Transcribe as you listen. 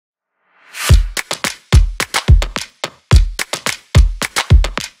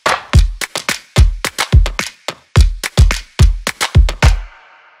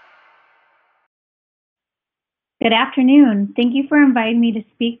Good afternoon. Thank you for inviting me to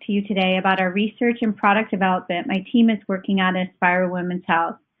speak to you today about our research and product development my team is working on at Aspire Women's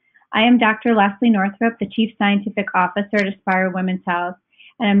Health. I am Dr. Lesley Northrop, the Chief Scientific Officer at Aspire Women's Health,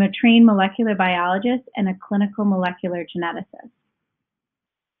 and I'm a trained molecular biologist and a clinical molecular geneticist.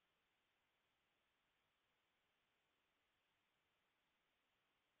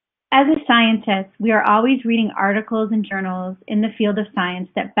 As a scientist, we are always reading articles and journals in the field of science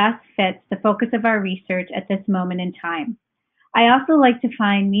that best fits the focus of our research at this moment in time. I also like to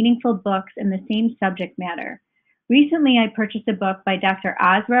find meaningful books in the same subject matter. Recently, I purchased a book by Dr.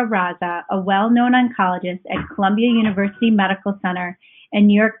 Azra Raza, a well-known oncologist at Columbia University Medical Center and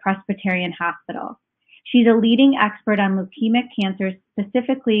New York Presbyterian Hospital. She's a leading expert on leukemic cancers,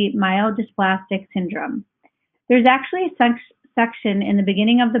 specifically myelodysplastic syndrome. There's actually a section in the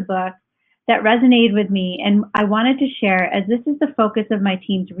beginning of the book that resonated with me, and I wanted to share as this is the focus of my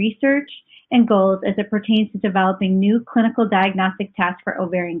team's research and goals as it pertains to developing new clinical diagnostic tests for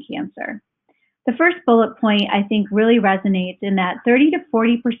ovarian cancer. The first bullet point I think really resonates in that 30 to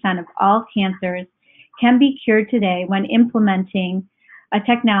 40% of all cancers can be cured today when implementing a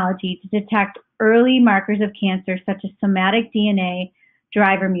technology to detect early markers of cancer such as somatic DNA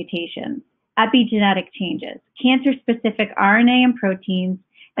driver mutations, epigenetic changes, cancer-specific RNA and proteins,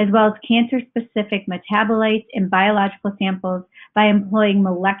 as well as cancer-specific metabolites and biological samples by employing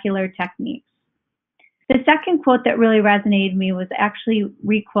molecular techniques. The second quote that really resonated with me was actually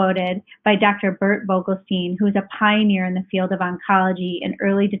requoted by Dr. Bert Vogelstein, who is a pioneer in the field of oncology and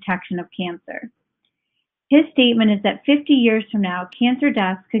early detection of cancer. His statement is that 50 years from now, cancer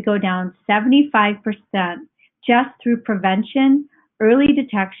deaths could go down 75% just through prevention, early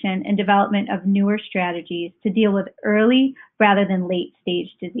detection, and development of newer strategies to deal with early rather than late stage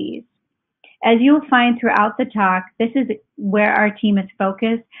disease. As you'll find throughout the talk, this is where our team is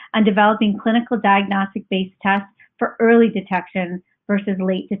focused on developing clinical diagnostic-based tests for early detection versus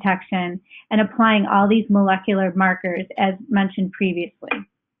late detection and applying all these molecular markers as mentioned previously.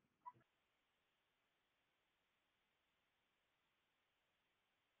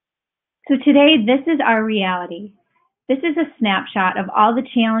 So today, this is our reality. This is a snapshot of all the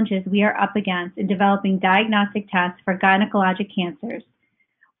challenges we are up against in developing diagnostic tests for gynecologic cancers.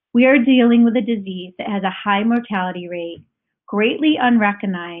 We are dealing with a disease that has a high mortality rate, greatly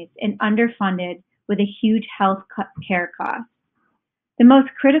unrecognized and underfunded with a huge health care cost. The most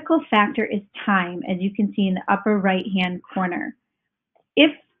critical factor is time, as you can see in the upper right-hand corner.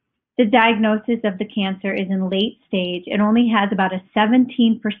 If the diagnosis of the cancer is in late stage, it only has about a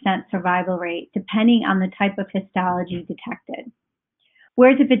 17% survival rate, depending on the type of histology detected.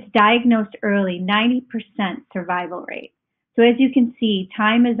 Whereas if it's diagnosed early, 90% survival rate. So as you can see,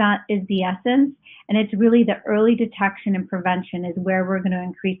 time is the essence, and it's really the early detection and prevention is where we're going to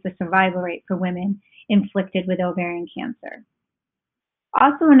increase the survival rate for women inflicted with ovarian cancer.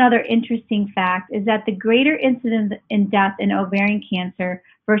 Also, another interesting fact is that the greater incidence in death in ovarian cancer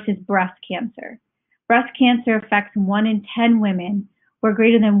versus breast cancer. Breast cancer affects 1 in 10 women, where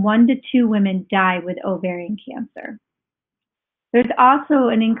greater than 1 to 2 women die with ovarian cancer. There's also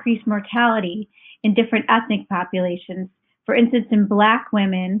an increased mortality in different ethnic populations. For instance, in Black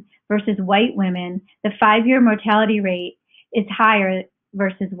women versus white women, the 5-year mortality rate is higher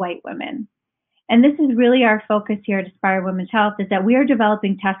versus white women. And this is really our focus here at Aspire Women's Health, is that we are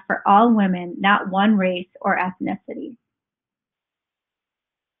developing tests for all women, not one race or ethnicity.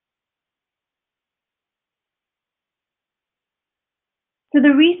 So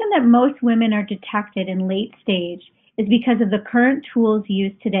the reason that most women are detected in late stage is because of the current tools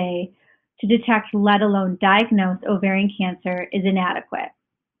used today to detect, let alone diagnose ovarian cancer is inadequate.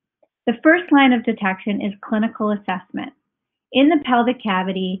 The first line of detection is clinical assessment. In the pelvic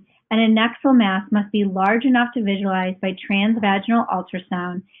cavity, an adnexal mass must be large enough to visualize by transvaginal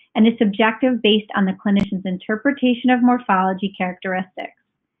ultrasound and is subjective based on the clinician's interpretation of morphology characteristics.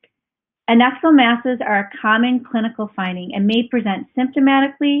 Adnexal masses are a common clinical finding and may present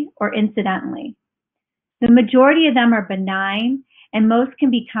symptomatically or incidentally. The majority of them are benign, and most can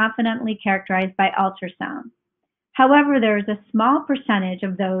be confidently characterized by ultrasound. However, there is a small percentage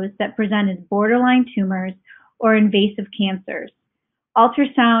of those that present as borderline tumors or invasive cancers.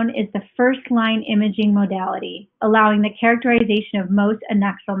 Ultrasound is the first-line imaging modality, allowing the characterization of most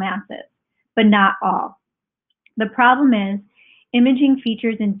adnexal masses, but not all. The problem is, imaging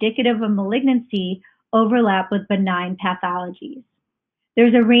features indicative of malignancy overlap with benign pathologies.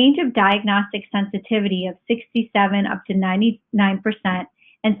 There's a range of diagnostic sensitivity of 67 up to 99%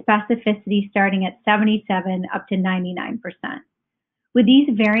 and specificity starting at 77 up to 99%. With these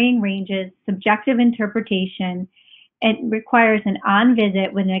varying ranges, subjective interpretation, it requires an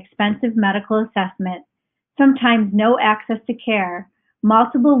on-visit with an expensive medical assessment, sometimes no access to care,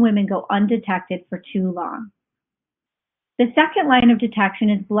 multiple women go undetected for too long. The second line of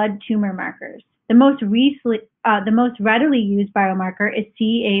detection is blood tumor markers. The most readily used biomarker is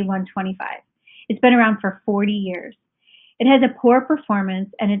CA-125. It's been around for 40 years. It has a poor performance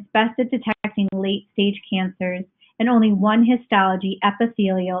and it's best at detecting late-stage cancers and only one histology,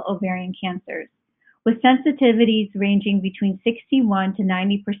 epithelial ovarian cancers, with sensitivities ranging between 61 to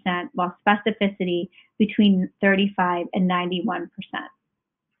 90%, while specificity between 35 and 91%.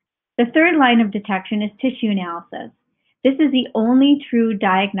 The third line of detection is tissue analysis. This is the only true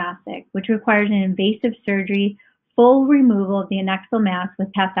diagnostic, which requires an invasive surgery, full removal of the annexal mass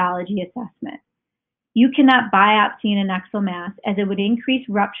with pathology assessment. You cannot biopsy an annexal mass as it would increase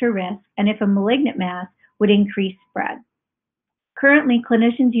rupture risk, and if a malignant mass, would increase spread. Currently,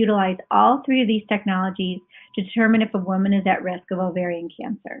 clinicians utilize all three of these technologies to determine if a woman is at risk of ovarian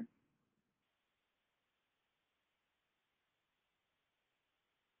cancer.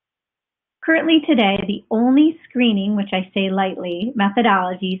 Currently today, the only screening, which I say lightly,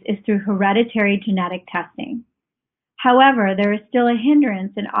 methodologies is through hereditary genetic testing. However, there is still a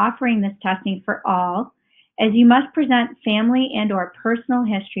hindrance in offering this testing for all, as you must present family and/or personal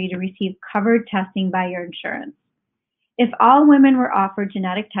history to receive covered testing by your insurance. If all women were offered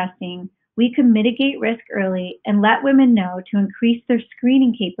genetic testing, we could mitigate risk early and let women know to increase their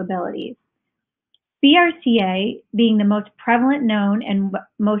screening capabilities. BRCA being the most prevalent known and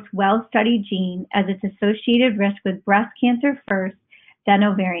most well-studied gene, as its associated risk with breast cancer first, then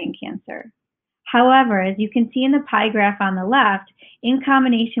ovarian cancer. However, as you can see in the pie graph on the left, in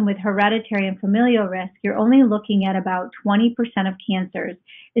combination with hereditary and familial risk, you're only looking at about 20% of cancers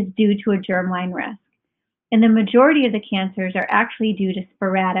is due to a germline risk. And the majority of the cancers are actually due to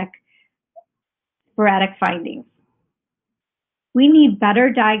sporadic findings. We need better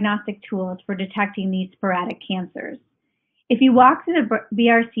diagnostic tools for detecting these sporadic cancers. If you walk through the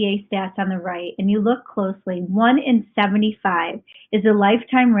BRCA stats on the right and you look closely, 1 in 75 is a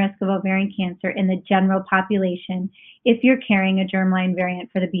lifetime risk of ovarian cancer in the general population if you're carrying a germline variant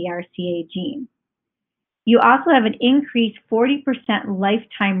for the BRCA gene. You also have an increased 40%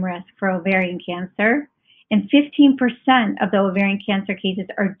 lifetime risk for ovarian cancer, and 15% of the ovarian cancer cases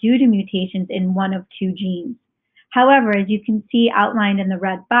are due to mutations in one of two genes. However, as you can see outlined in the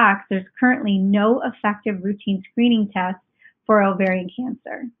red box, there's currently no effective routine screening tests for ovarian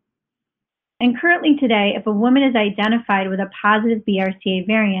cancer. And currently today, if a woman is identified with a positive BRCA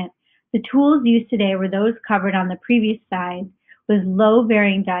variant, the tools used today were those covered on the previous slide with low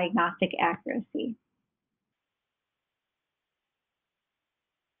varying diagnostic accuracy.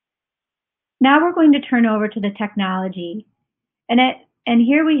 Now we're going to turn over to the technology. And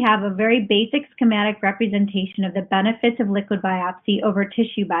here we have a very basic schematic representation of the benefits of liquid biopsy over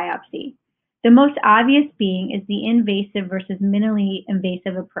tissue biopsy. The most obvious being is the invasive versus minimally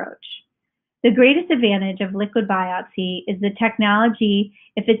invasive approach. The greatest advantage of liquid biopsy is the technology.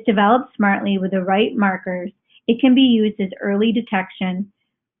 If it's developed smartly with the right markers, it can be used as early detection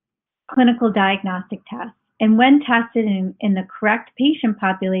clinical diagnostic test. And when tested in the correct patient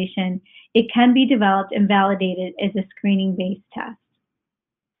population, it can be developed and validated as a screening-based test.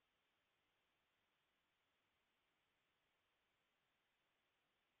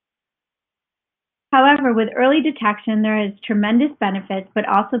 However, with early detection, there is tremendous benefits, but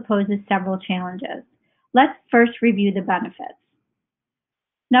also poses several challenges. Let's first review the benefits.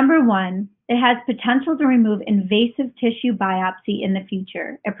 Number one, it has potential to remove invasive tissue biopsy in the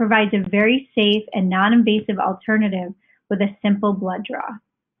future. It provides a very safe and non-invasive alternative with a simple blood draw.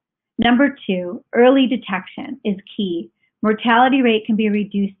 Number two, early detection is key. Mortality rate can be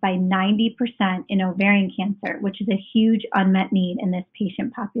reduced by 90% in ovarian cancer, which is a huge unmet need in this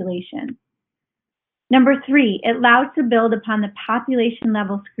patient population. Number three, it allows to build upon the population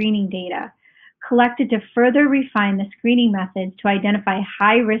level screening data collected to further refine the screening methods to identify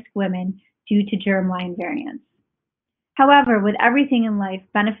high-risk women due to germline variants. However, with everything in life,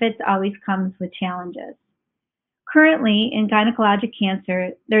 benefits always comes with challenges. Currently, in gynecologic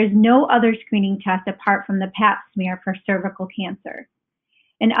cancer, there is no other screening test apart from the Pap smear for cervical cancer.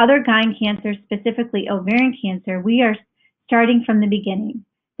 In other gyn cancers, specifically ovarian cancer, we are starting from the beginning.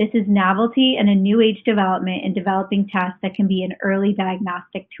 This is novelty and a new age development in developing tests that can be an early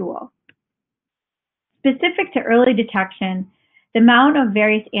diagnostic tool. Specific to early detection, the amount of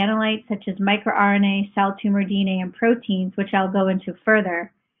various analytes such as microRNA, cell tumor DNA, and proteins, which I'll go into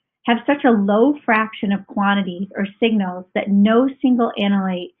further, have such a low fraction of quantities or signals that no single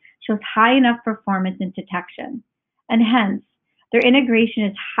analyte shows high enough performance in detection, and hence, their integration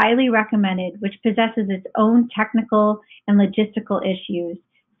is highly recommended, which possesses its own technical and logistical issues,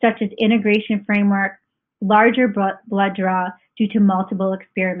 such as integration framework, larger blood draw due to multiple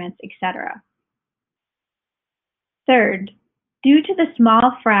experiments, etc. Third, due to the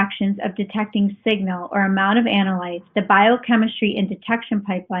small fractions of detecting signal or amount of analytes, the biochemistry and detection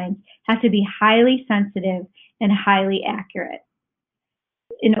pipelines have to be highly sensitive and highly accurate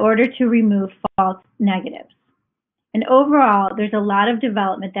in order to remove false negatives. And overall, there's a lot of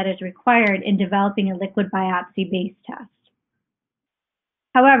development that is required in developing a liquid biopsy-based test.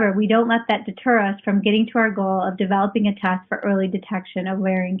 However, we don't let that deter us from getting to our goal of developing a test for early detection of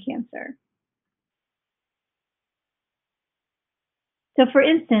ovarian cancer. So for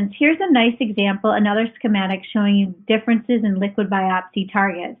instance, here's a nice example, another schematic showing you differences in liquid biopsy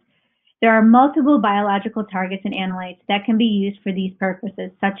targets. There are multiple biological targets and analytes that can be used for these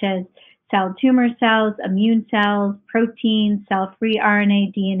purposes, such as cell tumor cells, immune cells, proteins, cell-free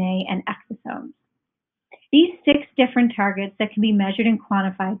RNA, DNA, and exosomes. These 6 different targets that can be measured and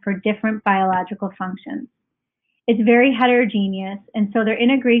quantified for different biological functions. It's very heterogeneous, and so their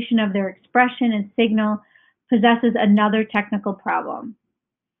integration of their expression and signal possesses another technical problem.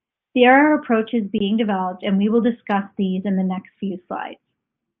 There are approaches being developed, and we will discuss these in the next few slides.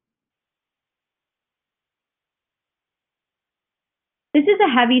 This is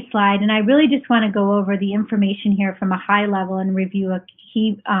a heavy slide, and I really just want to go over the information here from a high level and review a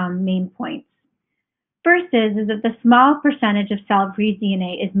key main points. First is that the small percentage of cell-free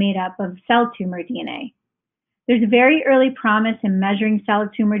DNA is made up of cell tumor DNA. There's very early promise in measuring cell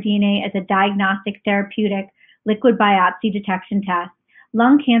tumor DNA as a diagnostic therapeutic liquid biopsy detection test,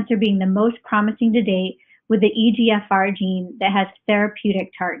 lung cancer being the most promising to date with the EGFR gene that has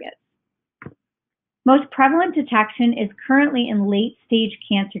therapeutic targets. Most prevalent detection is currently in late-stage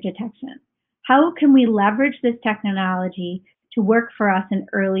cancer detection. How can we leverage this technology to work for us in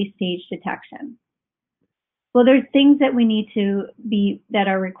early-stage detection? Well, there's things that we need to that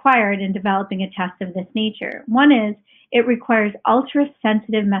are required in developing a test of this nature. One is it requires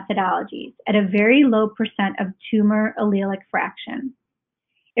ultra-sensitive methodologies at a very low percent of tumor allelic fraction.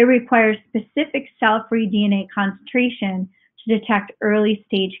 It requires specific cell-free DNA concentration to detect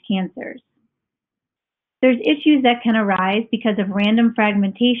early-stage cancers. There's issues that can arise because of random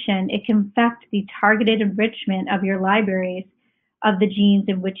fragmentation. It can affect the targeted enrichment of your libraries of the genes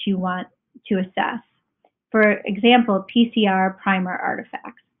in which you want to assess. For example, PCR primer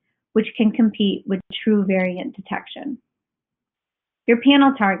artifacts, which can compete with true variant detection. Your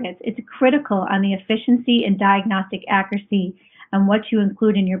panel targets, it's critical on the efficiency and diagnostic accuracy on what you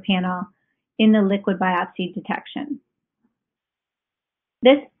include in your panel in the liquid biopsy detection.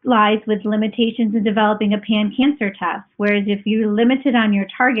 This lies with limitations in developing a pan-cancer test, whereas if you're limited on your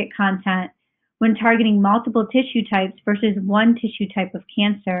target content when targeting multiple tissue types versus one tissue type of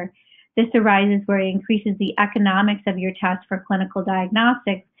cancer, this arises where it increases the economics of your test for clinical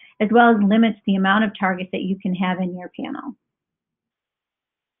diagnostics, as well as limits the amount of targets that you can have in your panel.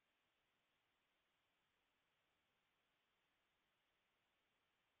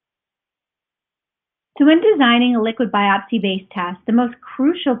 So when designing a liquid biopsy-based test, the most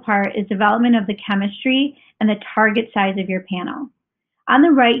crucial part is development of the chemistry and the target size of your panel. On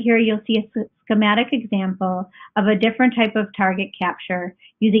the right here, you'll see a schematic example of a different type of target capture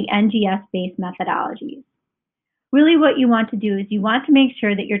using NGS-based methodologies. Really what you want to do is you want to make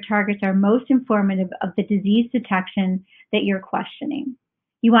sure that your targets are most informative of the disease detection that you're questioning.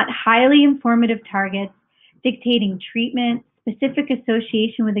 You want highly informative targets dictating treatment, specific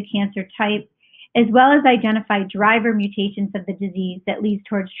association with the cancer type, as well as identify driver mutations of the disease that leads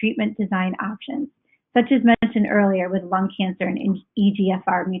towards treatment design options, such as mentioned earlier with lung cancer and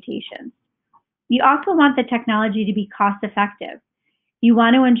EGFR mutations. You also want the technology to be cost-effective. You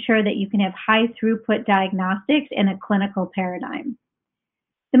want to ensure that you can have high-throughput diagnostics in a clinical paradigm.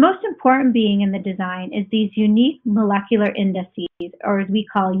 The most important being in the design is these unique molecular indices, or as we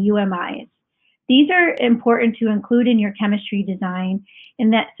call UMIs. These are important to include in your chemistry design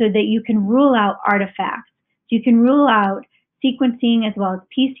so that you can rule out artifacts. So you can rule out sequencing as well as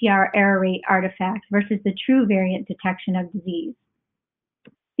PCR error rate artifacts versus the true variant detection of disease.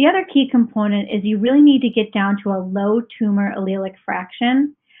 The other key component is you really need to get down to a low tumor allelic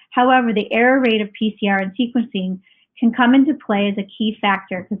fraction. However, the error rate of PCR and sequencing can come into play as a key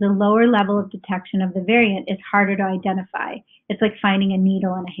factor because the lower level of detection of the variant is harder to identify. It's like finding a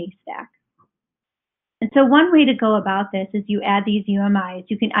needle in a haystack. And so one way to go about this is you add these UMIs.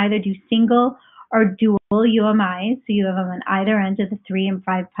 You can either do single or dual UMIs, so you have them on either ends of the 3' and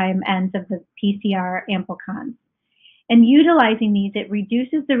 5' ends of the PCR amplicons. And utilizing these, it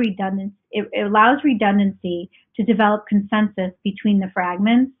reduces the redundancy, it allows redundancy to develop consensus between the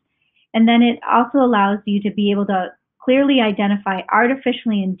fragments, and then it also allows you to be able to clearly identify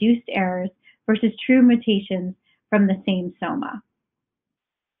artificially induced errors versus true mutations from the same soma.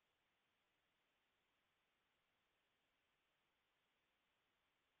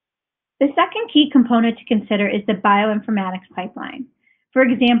 The second key component to consider is the bioinformatics pipeline. For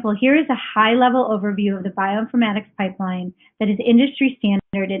example, here is a high-level overview of the bioinformatics pipeline that is industry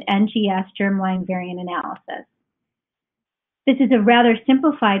standard in NGS germline variant analysis. This is a rather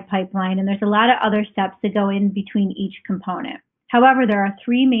simplified pipeline, and there's a lot of other steps that go in between each component. However, there are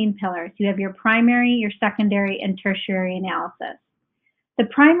three main pillars. You have your primary, your secondary, and tertiary analysis. The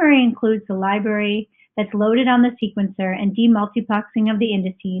primary includes the library that's loaded on the sequencer and demultiplexing of the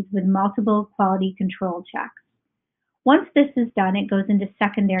indices with multiple quality control checks. Once this is done, it goes into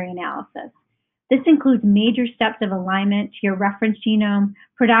secondary analysis. This includes major steps of alignment to your reference genome.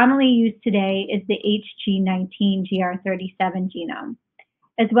 Predominantly used today is the HG19GR37 genome,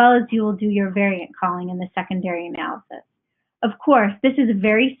 as well as you will do your variant calling in the secondary analysis. Of course, this is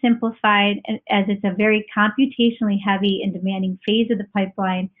very simplified as it's a very computationally heavy and demanding phase of the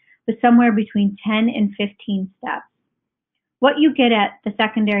pipeline with somewhere between 10 and 15 steps. What you get at the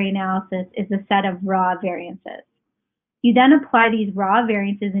secondary analysis is a set of raw variances. You then apply these raw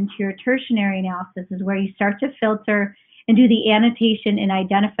variances into your tertiary analysis, is where you start to filter and do the annotation and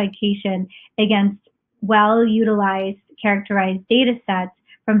identification against well-utilized, characterized data sets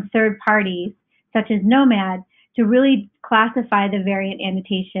from third parties, such as Nomad, to really classify the variant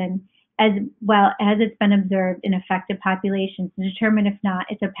annotation as well as it's been observed in affected populations to determine if not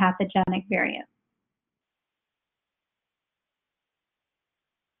it's a pathogenic variant.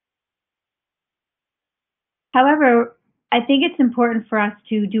 However, I think it's important for us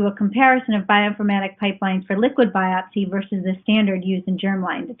to do a comparison of bioinformatic pipelines for liquid biopsy versus the standard used in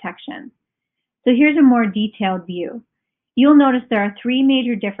germline detection. So here's a more detailed view. You'll notice there are three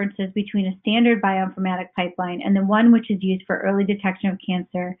major differences between a standard bioinformatic pipeline and the one which is used for early detection of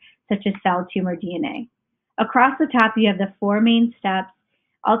cancer, such as cell tumor DNA. Across the top, you have the four main steps: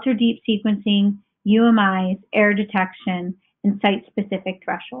 ultra-deep sequencing, UMIs, error detection, and site-specific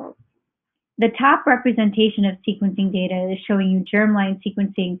thresholds. The top representation of sequencing data is showing you germline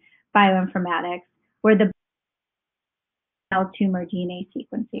sequencing bioinformatics, where the cell tumor DNA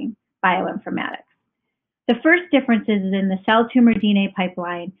sequencing bioinformatics. The first difference is in the cell tumor DNA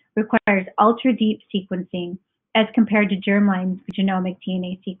pipeline requires ultra-deep sequencing as compared to germline genomic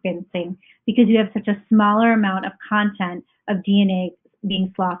DNA sequencing because you have such a smaller amount of content of DNA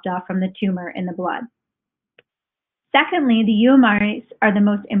being sloughed off from the tumor in the blood. Secondly, the UMRs are the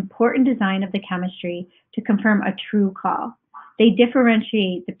most important design of the chemistry to confirm a true call. They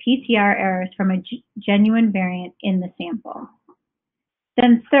differentiate the PCR errors from a genuine variant in the sample.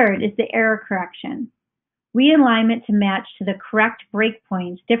 Then third is the error correction. Realignment to match to the correct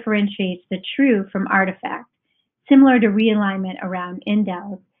breakpoints differentiates the true from artifact, similar to realignment around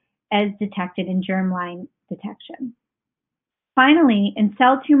indels as detected in germline detection. Finally, in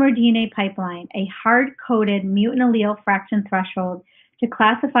cell tumor DNA pipeline, a hard-coded mutant allele fraction threshold to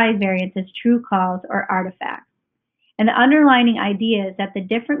classify variants as true calls or artifacts. And the underlying idea is that the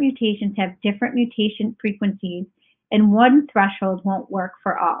different mutations have different mutation frequencies, and one threshold won't work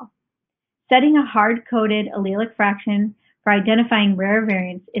for all. Setting a hard-coded allelic fraction for identifying rare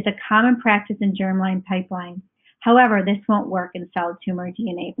variants is a common practice in germline pipelines. However, this won't work in cell tumor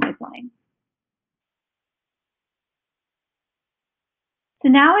DNA pipelines. So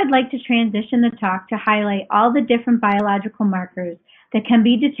now I'd like to transition the talk to highlight all the different biological markers that can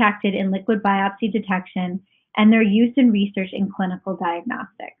be detected in liquid biopsy detection and their use in research in clinical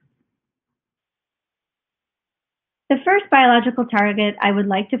diagnostics. The first biological target I would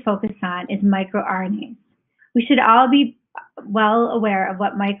like to focus on is microRNAs. We should all be well aware of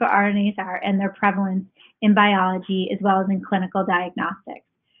what microRNAs are and their prevalence in biology as well as in clinical diagnostics.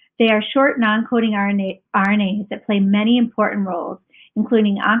 They are short non-coding RNAs that play many important roles,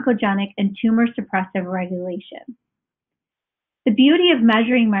 including oncogenic and tumor suppressive regulation. The beauty of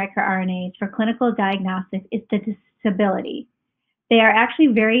measuring microRNAs for clinical diagnostics is the stability. They are actually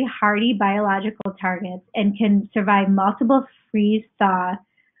very hardy biological targets and can survive multiple freeze-thaw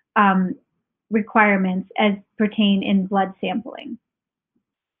requirements as pertain in blood sampling.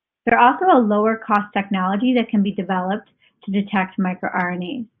 They're also a lower cost technology that can be developed to detect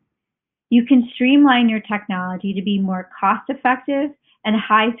microRNAs. You can streamline your technology to be more cost effective and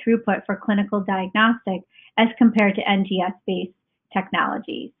high throughput for clinical diagnostics as compared to NGS-based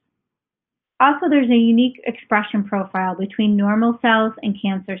technologies. Also, there's a unique expression profile between normal cells and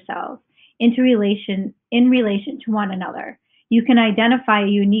cancer cells in relation to one another. You can identify a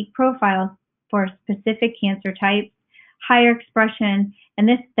unique profile for specific cancer types, higher expression, and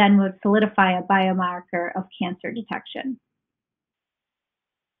this then would solidify a biomarker of cancer detection.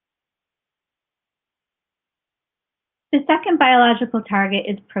 The second biological target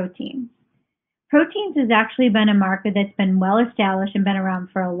is proteins. Proteins has actually been a marker that's been well established and been around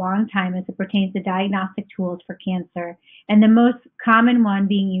for a long time as it pertains to diagnostic tools for cancer, and the most common one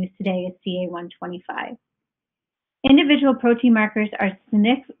being used today is CA-125. Individual protein markers are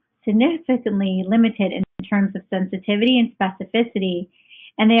significantly limited in terms of sensitivity and specificity,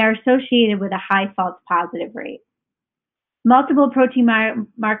 and they are associated with a high false positive rate. Multiple protein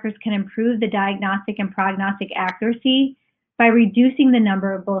markers can improve the diagnostic and prognostic accuracy by reducing the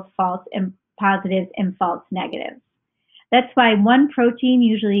number of both false and positives and false negatives. That's why one protein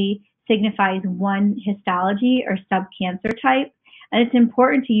usually signifies one histology or subcancer type, and it's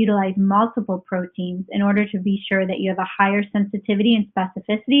important to utilize multiple proteins in order to be sure that you have a higher sensitivity and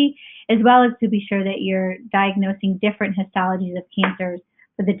specificity, as well as to be sure that you're diagnosing different histologies of cancers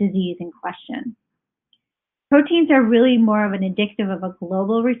for the disease in question. Proteins are really more of an indicative of a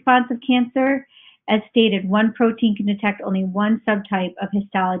global response of cancer. As stated, one protein can detect only one subtype of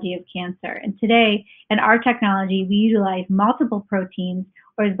histology of cancer. And today, in our technology, we utilize multiple proteins,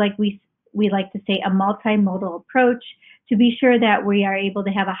 or as like we like to say, a multimodal approach to be sure that we are able to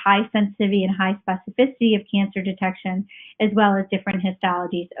have a high sensitivity and high specificity of cancer detection, as well as different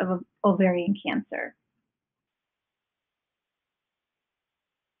histologies of ovarian cancer.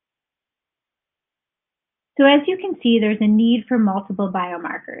 So as you can see, there's a need for multiple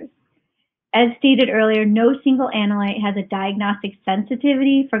biomarkers. As stated earlier, no single analyte has a diagnostic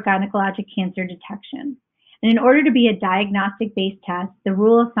sensitivity for gynecologic cancer detection. And in order to be a diagnostic-based test, the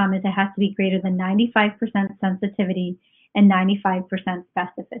rule of thumb is it has to be greater than 95% sensitivity and 95%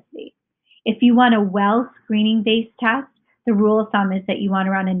 specificity. If you want a well-screening-based test, the rule of thumb is that you want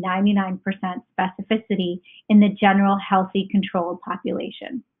around a 99% specificity in the general healthy controlled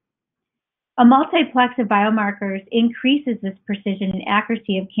population. A multiplex of biomarkers increases this precision and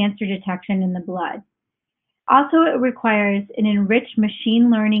accuracy of cancer detection in the blood. Also, it requires an enriched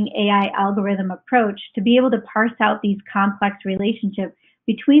machine learning AI algorithm approach to be able to parse out these complex relationships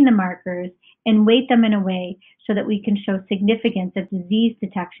between the markers and weight them in a way so that we can show significance of disease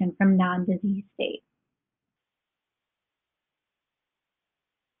detection from non-disease states.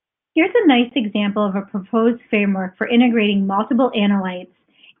 Here's a nice example of a proposed framework for integrating multiple analytes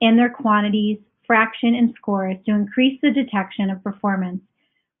and their quantities, fraction, and scores to increase the detection of performance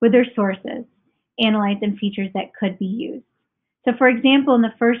with their sources, analytes, and features that could be used. So for example, in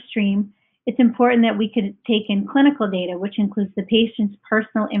the first stream, it's important that we could take in clinical data, which includes the patient's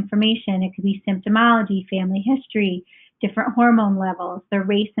personal information. It could be symptomology, family history, different hormone levels, their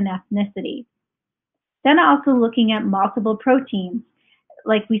race and ethnicity. Then also looking at multiple proteins.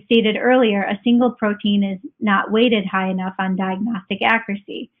 Like we stated earlier, a single protein is not weighted high enough on diagnostic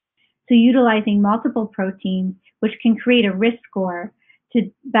accuracy. So utilizing multiple proteins, which can create a risk score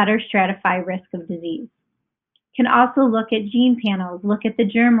to better stratify risk of disease. Can also look at gene panels, look at the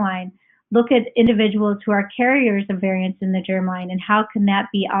germline, look at individuals who are carriers of variants in the germline, and how can that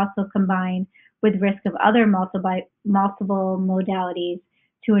be also combined with risk of other multiple modalities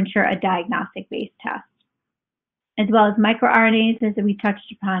to ensure a diagnostic-based test, as well as microRNAs, as we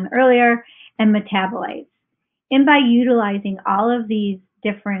touched upon earlier, and metabolites. And by utilizing all of these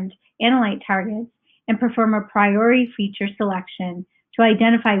different analyte targets and perform a priority feature selection to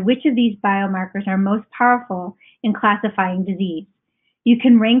identify which of these biomarkers are most powerful in classifying disease. You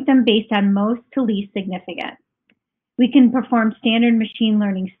can rank them based on most to least significant. We can perform standard machine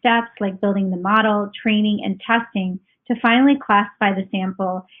learning steps like building the model, training, and testing to finally classify the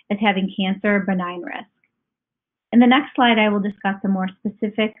sample as having cancer or benign risk. In the next slide, I will discuss a more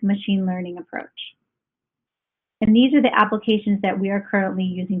specific machine learning approach. And these are the applications that we are currently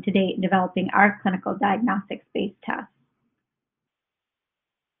using to date in developing our clinical diagnostics-based tests.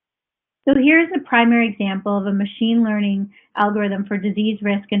 So here's a primary example of a machine learning algorithm for disease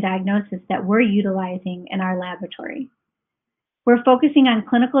risk and diagnosis that we're utilizing in our laboratory. We're focusing on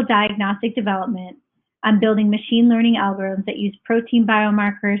clinical diagnostic development, on building machine learning algorithms that use protein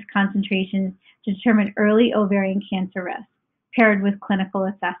biomarkers, concentrations to determine early ovarian cancer risk, paired with clinical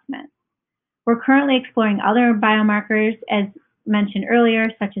assessment. We're currently exploring other biomarkers, as mentioned earlier,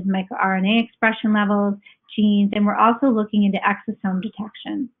 such as microRNA expression levels, genes, and we're also looking into exosome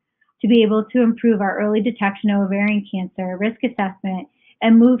detection to be able to improve our early detection of ovarian cancer, risk assessment,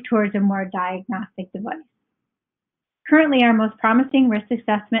 and move towards a more diagnostic device. Currently, our most promising risk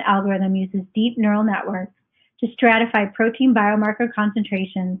assessment algorithm uses deep neural networks to stratify protein biomarker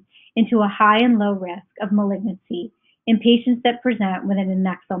concentrations into a high and low risk of malignancy in patients that present with an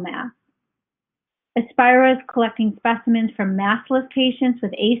adnexal mass. Aspira is collecting specimens from massless patients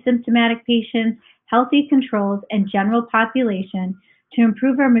with asymptomatic patients, healthy controls, and general population to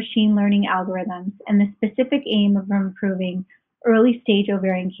improve our machine learning algorithms and the specific aim of improving early-stage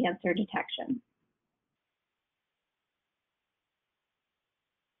ovarian cancer detection.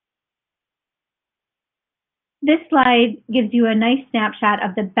 This slide gives you a nice snapshot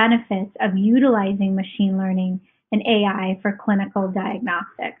of the benefits of utilizing machine learning and AI for clinical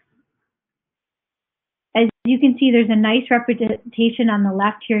diagnostics. As you can see, there's a nice representation on the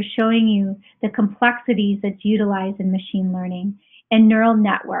left here showing you the complexities that's utilized in machine learning and neural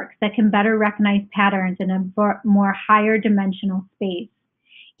networks that can better recognize patterns in a more higher dimensional space.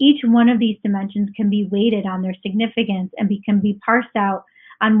 Each one of these dimensions can be weighted on their significance and can be parsed out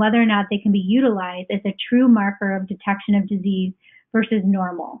on whether or not they can be utilized as a true marker of detection of disease versus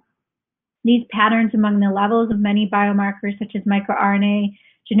normal. These patterns among the levels of many biomarkers such as microRNA,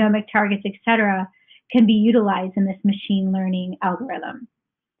 genomic targets, etc., can be utilized in this machine learning algorithm.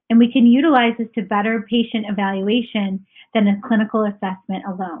 And we can utilize this to better patient evaluation than a clinical assessment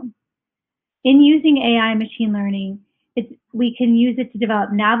alone. In using AI machine learning, we can use it to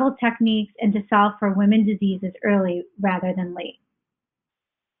develop novel techniques and to solve for women's diseases early rather than late.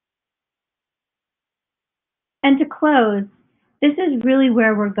 And to close, this is really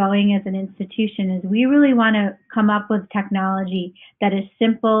where we're going as an institution, is we really want to come up with technology that is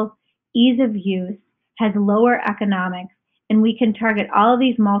simple, ease of use, has lower economics, and we can target all of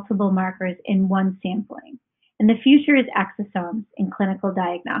these multiple markers in one sampling. And the future is exosomes in clinical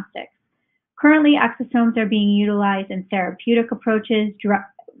diagnostics. Currently, exosomes are being utilized in therapeutic approaches,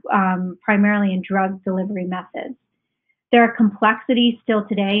 primarily in drug delivery methods. There are complexities still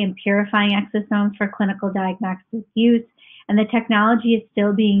today in purifying exosomes for clinical diagnostic use, and the technology is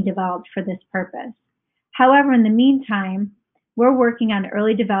still being developed for this purpose. However, in the meantime, we're working on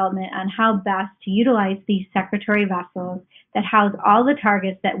early development on how best to utilize these secretory vessels that house all the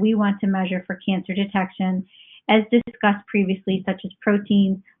targets that we want to measure for cancer detection, as discussed previously, such as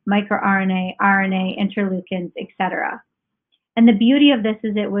proteins, microRNA, RNA, interleukins, etc. And the beauty of this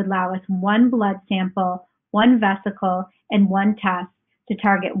is it would allow us one blood sample, one vesicle, and one test to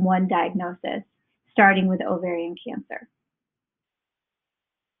target one diagnosis, starting with ovarian cancer.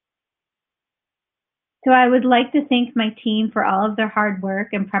 So I would like to thank my team for all of their hard work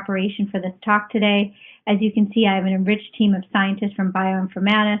and preparation for this talk today. As you can see, I have an enriched team of scientists from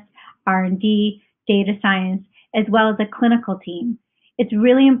bioinformatics, R&D, data science, as well as a clinical team. It's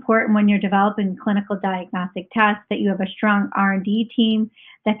really important when you're developing clinical diagnostic tests that you have a strong R&D team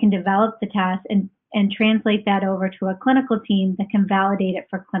that can develop the test and translate that over to a clinical team that can validate it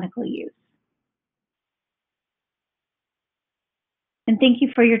for clinical use. And thank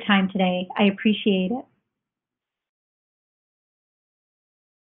you for your time today. I appreciate it.